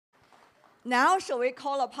Now, shall we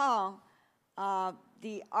call upon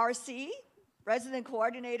the RC, Resident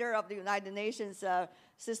Coordinator of the United Nations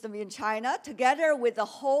System in China, together with the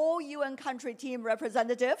whole UN country team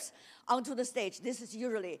representatives onto the stage. This is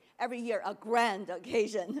usually, every year, a grand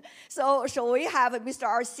occasion. So shall we have Mr.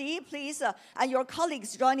 RC, please, and your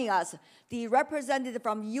colleagues joining us, the representative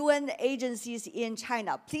from UN agencies in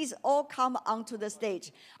China. Please all come onto the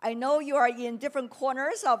stage. I know you are in different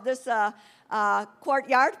corners of this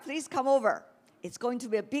courtyard. Please come over. It's going to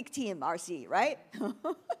be a big team, RC, right?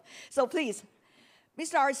 So please.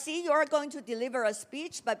 Mr. RC, you are going to deliver a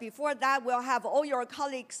speech, but before that, we'll have all your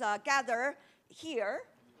colleagues gather here,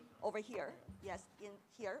 over here. Yes, in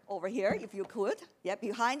here, over here, if you could. Yeah,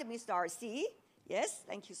 behind Mr. RC. Yes,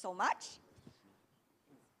 thank you so much.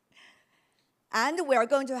 And we are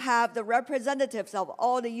going to have the representatives of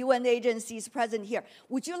all the UN agencies present here.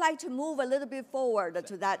 Would you like to move a little bit forward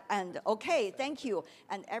to that end? Okay, thank you.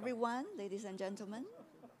 And everyone, ladies and gentlemen,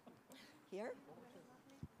 here.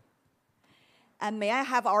 And may I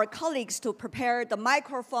have our colleagues to prepare the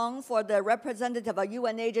microphone for the representative of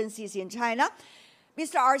UN agencies in China.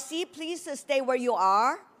 Mr. RC, please stay where you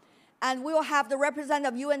are. And we will have the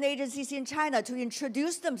representative of UN agencies in China to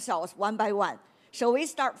introduce themselves one by one. Shall we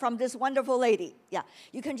start from this wonderful lady? Yeah,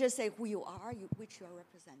 you can just say who you are, which you are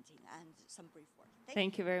representing, and some brief words.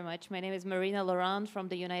 Thank you very much. My name is Marina Laurent from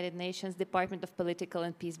the United Nations Department of Political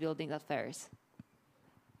and Peacebuilding Affairs.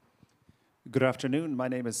 Good afternoon. My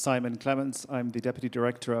name is Simon Clements. I'm the Deputy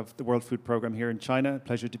Director of the World Food Programme here in China.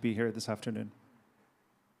 Pleasure to be here this afternoon.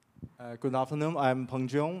 Good afternoon. I'm Peng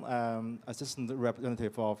Jiong, Assistant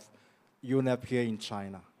Representative of UNFPA in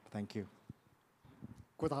China. Thank you.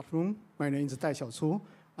 Good afternoon. My name is Dai Xiaochu.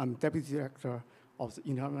 I'm Deputy Director of the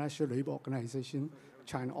International Labour Organization,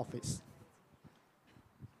 China office.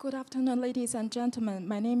 Good afternoon, ladies and gentlemen.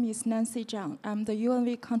 My name is Nancy Zhang. I'm the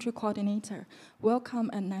UNV Country Coordinator. Welcome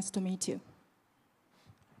and nice to meet you.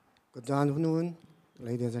 Good afternoon,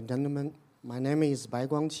 ladies and gentlemen. My name is Bai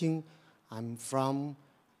Guangqing. I'm from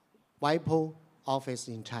WIPO office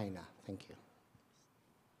in China. Thank you.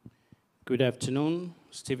 Good afternoon.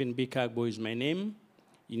 Stephen Bikagbo is my name.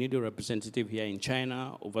 UNIDO representative here in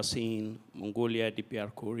China, overseeing Mongolia,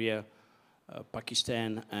 DPR Korea,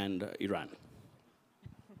 Pakistan, and Iran.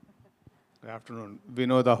 Good afternoon.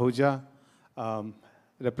 Vinod Ahuja,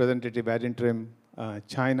 representative ad interim,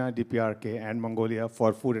 China, DPRK, and Mongolia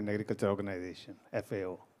for Food and Agriculture Organization,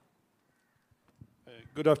 FAO.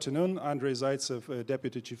 Good afternoon. Andrei Zaitsev,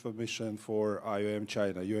 Deputy Chief of Mission for IOM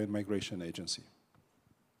China, UN Migration Agency.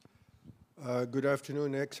 Good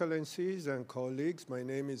afternoon, Excellencies and colleagues. My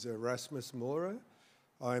name is Rasmus Mora.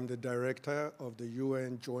 I'm the Director of the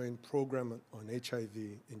UN Joint Program on HIV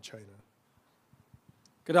in China.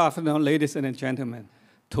 Good afternoon, ladies and gentlemen.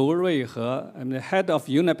 Tu Ruihe, I'm the head of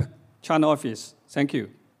UNEP China office. Thank you.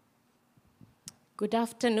 Good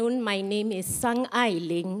afternoon. My name is Sang Ai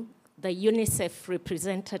Ling, the UNICEF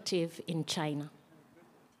representative in China.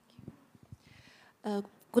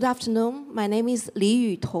 Good afternoon. My name is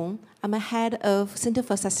Li Yutong. I'm a head of Center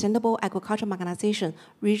for Sustainable Agriculture Mechanization,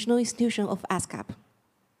 Regional Institution of ASCAP.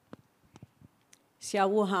 Xia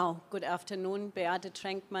Wu Hao. Good afternoon. Beate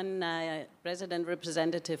Trenkmann, President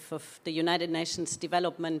Representative of the United Nations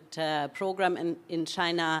Development Program in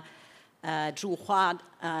China, 驻华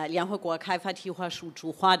联合国开发计划署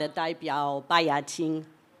驻华的代表巴雅青。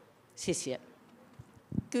谢谢。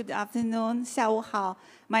Good afternoon, 下午好.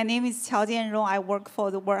 My name is Qiao Jianrong. I work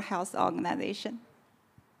for the World Health Organization.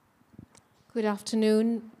 Good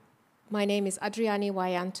afternoon. My name is Adriani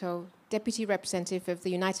Wayanto, Deputy Representative of the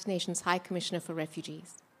United Nations High Commissioner for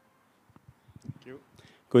Refugees. Thank you.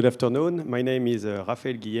 Good afternoon. My name is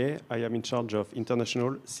Raphaël Guillet. I am in charge of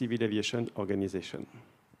International Civil Aviation Organization.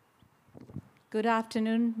 Good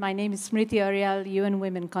afternoon. My name is Smriti Arial, UN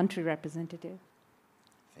Women Country Representative.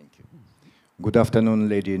 Thank you. Good afternoon,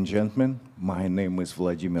 ladies and gentlemen. My name is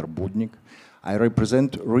Vladimir Budnik. I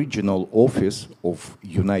represent Regional Office of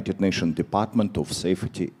United Nations Department of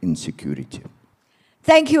Safety and Security.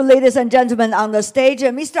 Thank you, ladies and gentlemen on the stage.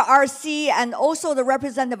 Mr. RC and also the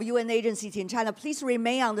representative of UN agencies in China, please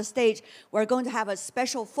remain on the stage. We're going to have a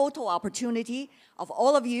special photo opportunity of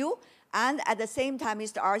all of you. And at the same time,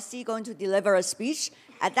 Mr. RC going to deliver a speech.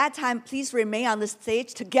 At that time, please remain on the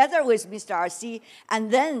stage together with Mr. RC,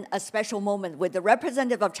 and then a special moment with the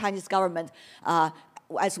representative of Chinese government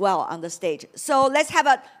as well on the stage. So let's have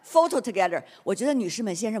a photo together. 我觉得女士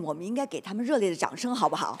们、先生，我们应该给他们热烈的掌声，好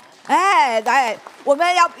不好？哎，来，我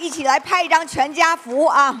们要一起来拍一张全家福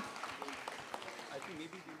啊！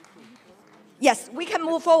 Yes, we can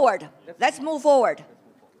move forward. Let's move forward.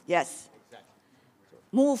 Yes.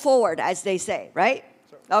 Move forward, as they say, right?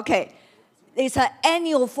 Okay. It's an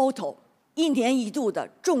annual photo， 1年1度的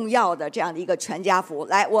重要的这样的一个全家福。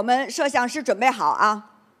来，我们摄像师准备好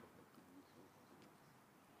啊！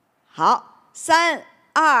好，3、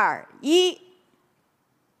2、1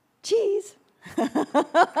 ，Cheese！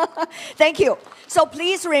 Thank you. So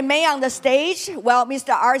please remain on the stage while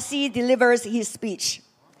Mr. RC delivers his speech.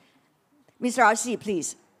 Mr. RC,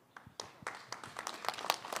 please.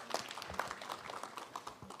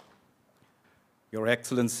 Your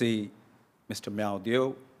Excellency, Mr. Miao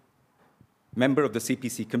Dio, member of the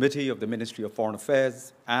CPC Committee of the Ministry of Foreign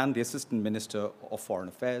Affairs and the Assistant Minister of Foreign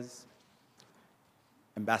Affairs,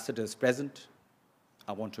 ambassadors present,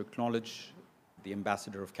 I want to acknowledge the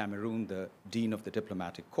Ambassador of Cameroon, the Dean of the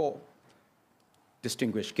Diplomatic Corps,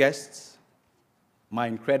 distinguished guests, my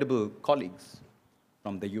incredible colleagues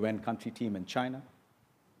from the UN country team in China.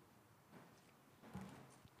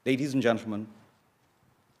 Ladies and gentlemen,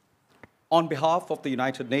 on behalf of the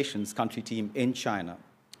United Nations country team in China,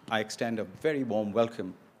 I extend a very warm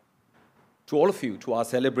welcome to all of you to our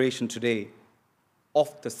celebration today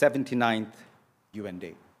of the 79th UN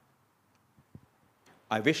Day.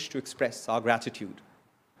 I wish to express our gratitude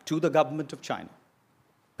to the government of China,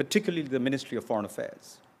 particularly the Ministry of Foreign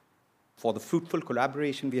Affairs, for the fruitful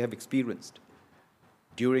collaboration we have experienced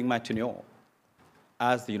during my tenure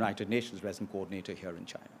as the United Nations Resident Coordinator here in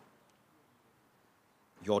China.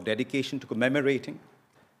 Your dedication to commemorating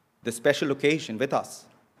the special occasion with us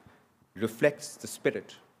reflects the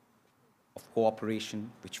spirit of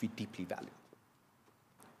cooperation which we deeply value.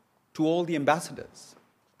 To all the ambassadors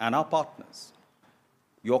and our partners,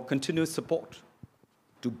 your continuous support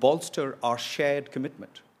to bolster our shared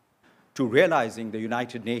commitment to realizing the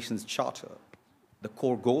United Nations Charter, the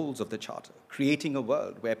core goals of the Charter, creating a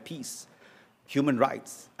world where peace, human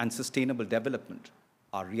rights, and sustainable development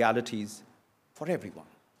are realities for everyone.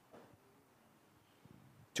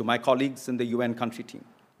 To my colleagues in the UN country team,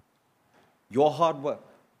 your hard work,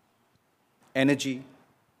 energy,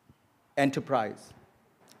 enterprise,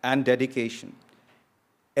 and dedication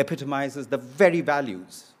epitomizes the very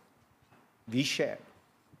values we share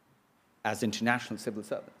as international civil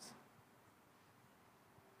servants.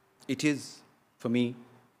 It is, for me,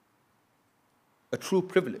 a true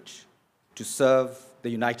privilege to serve the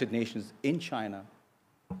United Nations in China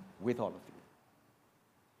with all of you.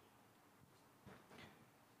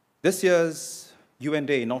 This year's UN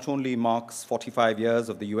Day not only marks 45 years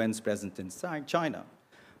of the UN's presence in China,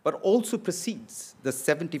 but also precedes the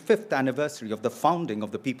 75th anniversary of the founding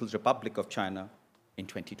of the People's Republic of China in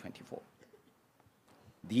 2024.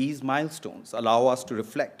 These milestones allow us to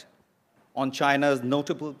reflect on China's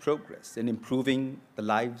notable progress in improving the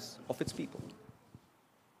lives of its people.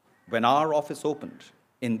 When our office opened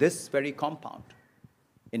in this very compound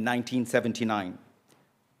in 1979,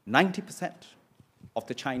 90% of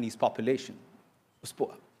the Chinese population was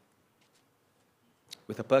poor,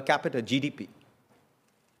 with a per capita GDP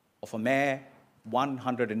of a mere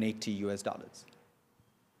 $180.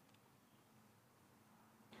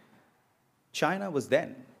 China was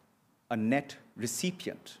then a net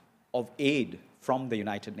recipient of aid from the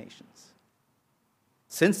United Nations.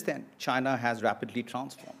 Since then, China has rapidly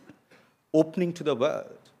transformed, opening to the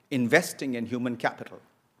world, investing in human capital,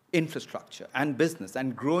 infrastructure, and business,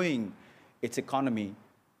 and growing its economy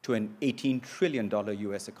to an $18 trillion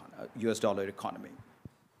US dollar economy.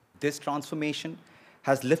 This transformation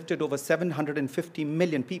has lifted over 750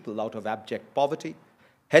 million people out of abject poverty,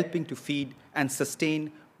 helping to feed and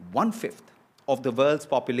sustain 1/5 of the world's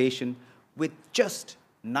population with just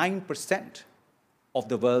 9% of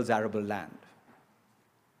the world's arable land.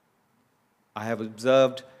 I have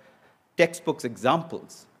observed textbooks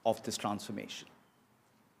examples of this transformation.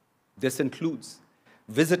 This includes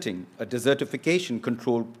visiting a desertification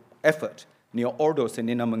control effort near Ordos in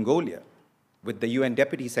Inner Mongolia with the UN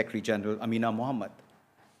Deputy Secretary General Amina Mohammed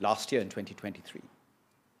last year in 2023.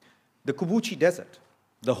 The Kubuchi Desert,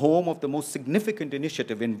 the home of the most significant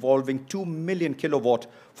initiative involving 2 million kilowatt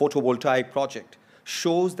photovoltaic project,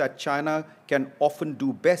 shows that China can often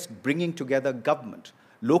do best bringing together government,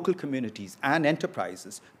 local communities, and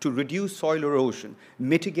enterprises to reduce soil erosion,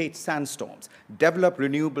 mitigate sandstorms, develop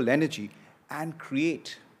renewable energy, and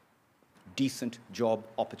create decent job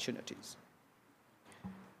opportunities.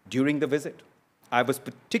 During the visit, I was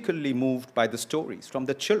particularly moved by the stories from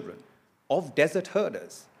the children of desert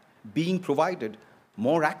herders being provided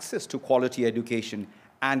more access to quality education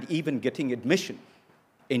and even getting admission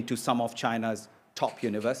into some of China's top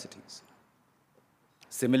universities.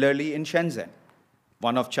 Similarly, in Shenzhen,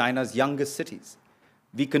 one of China's youngest cities,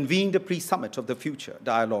 we convened a pre-summit of the Future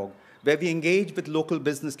Dialogue where we engaged with local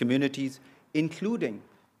business communities, including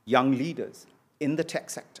young leaders in the tech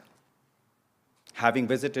sector. Having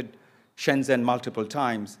visited Shenzhen multiple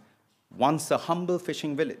times, once a humble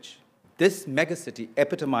fishing village, this megacity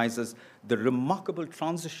epitomizes the remarkable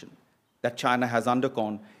transition that China has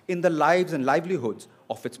undergone in the lives and livelihoods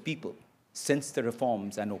of its people since the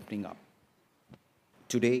reforms and opening up.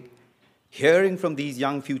 Today, hearing from these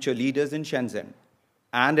young future leaders in Shenzhen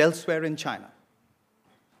and elsewhere in China,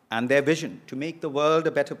 and their vision to make the world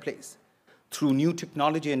a better place through new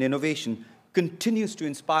technology and innovation continues to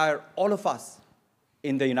inspire all of us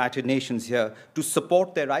in the United Nations here to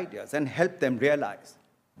support their ideas and help them realize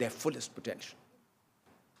their fullest potential.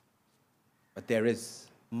 But there is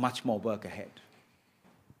much more work ahead.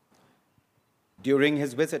 During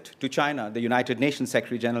his visit to China, the United Nations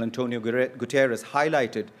Secretary General Antonio Guterres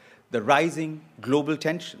highlighted the rising global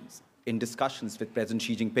tensions in discussions with President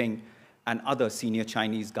Xi Jinping and other senior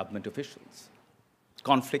Chinese government officials.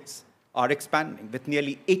 Conflicts are expanding, with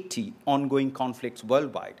nearly 80 ongoing conflicts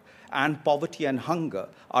worldwide, and poverty and hunger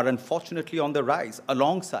are unfortunately on the rise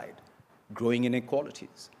alongside growing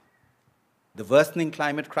inequalities. The worsening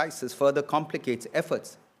climate crisis further complicates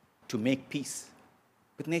efforts to make peace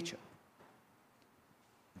with nature.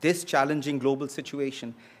 This challenging global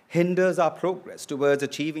situation hinders our progress towards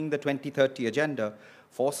achieving the 2030 Agenda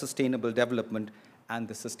for Sustainable Development and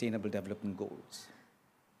the Sustainable Development Goals.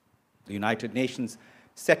 The United Nations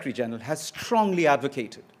Secretary General has strongly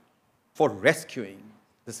advocated for rescuing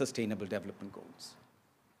the Sustainable Development Goals.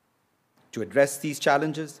 To address these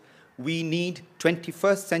challenges, we need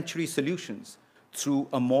 21st century solutions through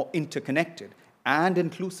a more interconnected and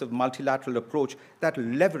inclusive multilateral approach that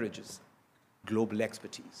leverages global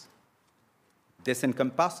expertise. This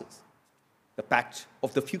encompasses the Pact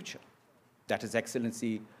of the Future that His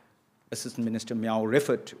Excellency Assistant Minister Miao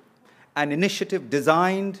referred to, an initiative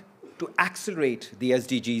designed to accelerate the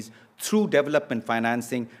SDGs through development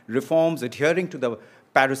financing, reforms adhering to the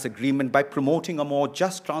Paris Agreement by promoting a more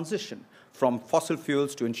just transition from fossil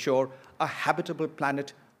fuels to ensure a habitable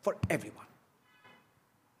planet for everyone.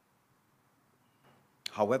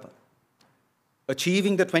 However,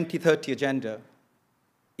 achieving the 2030 Agenda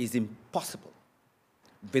is impossible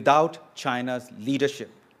without China's leadership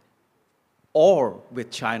or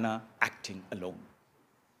with China acting alone.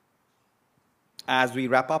 As we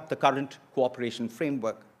wrap up the current cooperation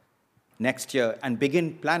framework next year and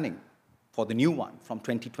begin planning for the new one from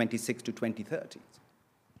 2026 to 2030,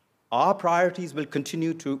 our priorities will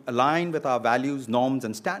continue to align with our values, norms,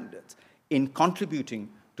 and standards in contributing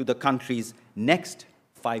to the country's next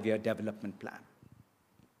 5-year development plan.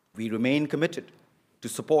 We remain committed to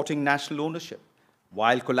supporting national ownership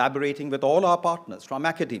while collaborating with all our partners from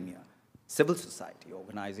academia, civil society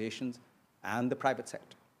organizations, and the private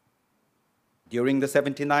sector. During the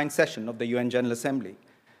 79th session of the UN General Assembly,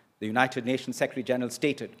 the United Nations Secretary General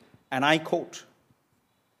stated, and I quote,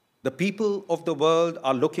 "The people of the world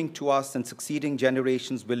are looking to us and succeeding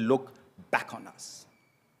generations will look back on us.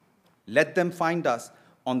 Let them find us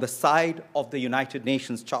on the side of the United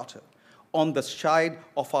Nations Charter, on the side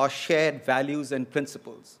of our shared values and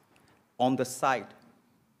principles, on the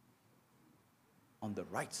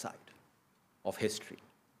right side of history."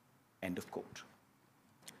 End of quote.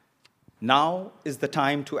 Now is the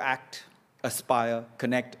time to act, aspire,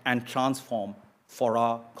 connect, and transform for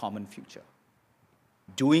our common future.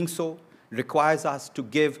 Doing so requires us to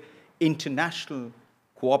give international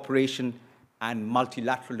cooperation and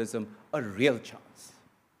multilateralism a real chance.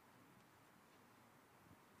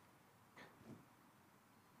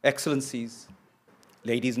 Excellencies,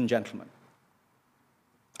 ladies and gentlemen,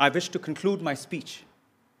 I wish to conclude my speech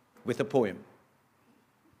with a poem.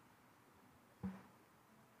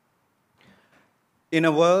 In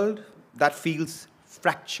a world that feels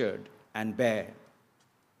fractured and bare,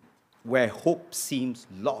 where hope seems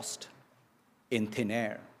lost in thin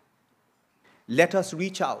air, let us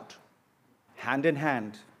reach out, hand in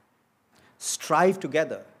hand, strive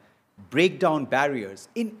together, break down barriers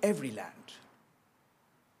in every land.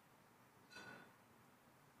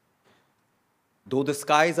 Though the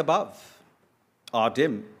skies above are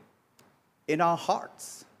dim, in our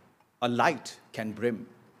hearts a light can brim.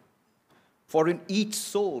 For in each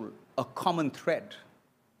soul a common thread,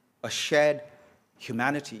 a shared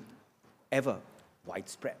humanity ever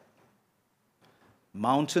widespread.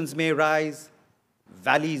 Mountains may rise,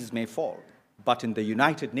 valleys may fall, but in the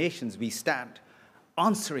United Nations we stand,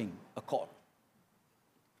 answering a call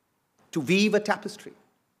to weave a tapestry,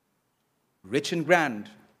 rich and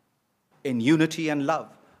grand, in unity and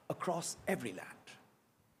love across every land.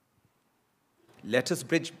 Let us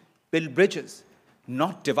build bridges,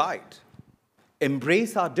 not divide.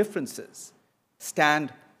 Embrace our differences,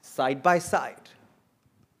 stand side by side.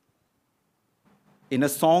 In a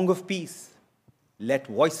song of peace, let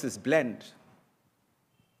voices blend,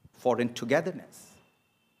 for in togetherness,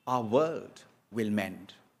 our world will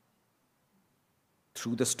mend.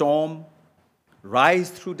 Through the storm, rise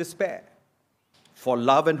through despair, for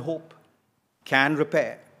love and hope can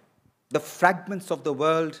repair the fragments of the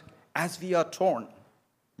world as we are torn.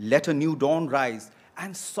 Let a new dawn rise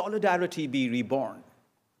and solidarity be reborn.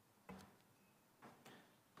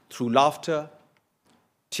 Through laughter,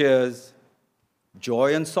 tears,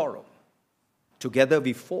 joy and sorrow, together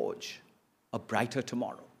we forge a brighter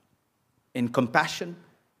tomorrow. In compassion,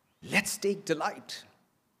 let's take delight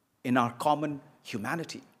in our common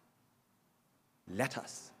humanity. Let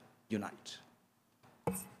us unite.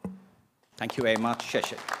 Thank you very much.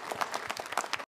 Sheshe.